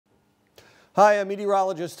Hi, I'm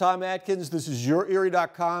meteorologist Tom Atkins. This is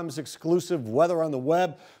YourErie.com's exclusive weather on the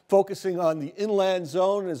web, focusing on the inland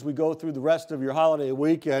zone as we go through the rest of your holiday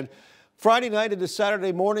weekend. Friday night into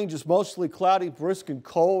Saturday morning, just mostly cloudy, brisk and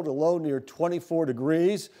cold, a low near 24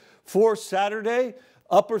 degrees. For Saturday,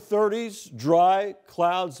 upper 30s, dry,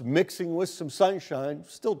 clouds mixing with some sunshine,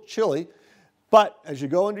 still chilly. But as you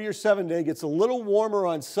go into your 7-day, it gets a little warmer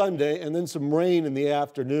on Sunday and then some rain in the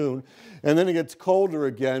afternoon. And then it gets colder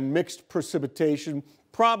again, mixed precipitation,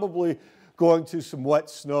 probably going to some wet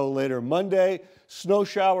snow later Monday. Snow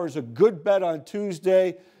showers a good bet on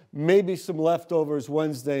Tuesday, maybe some leftovers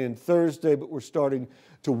Wednesday and Thursday, but we're starting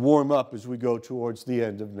to warm up as we go towards the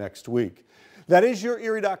end of next week. That is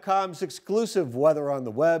YourErie.com's exclusive weather on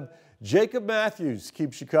the web. Jacob Matthews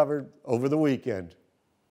keeps you covered over the weekend.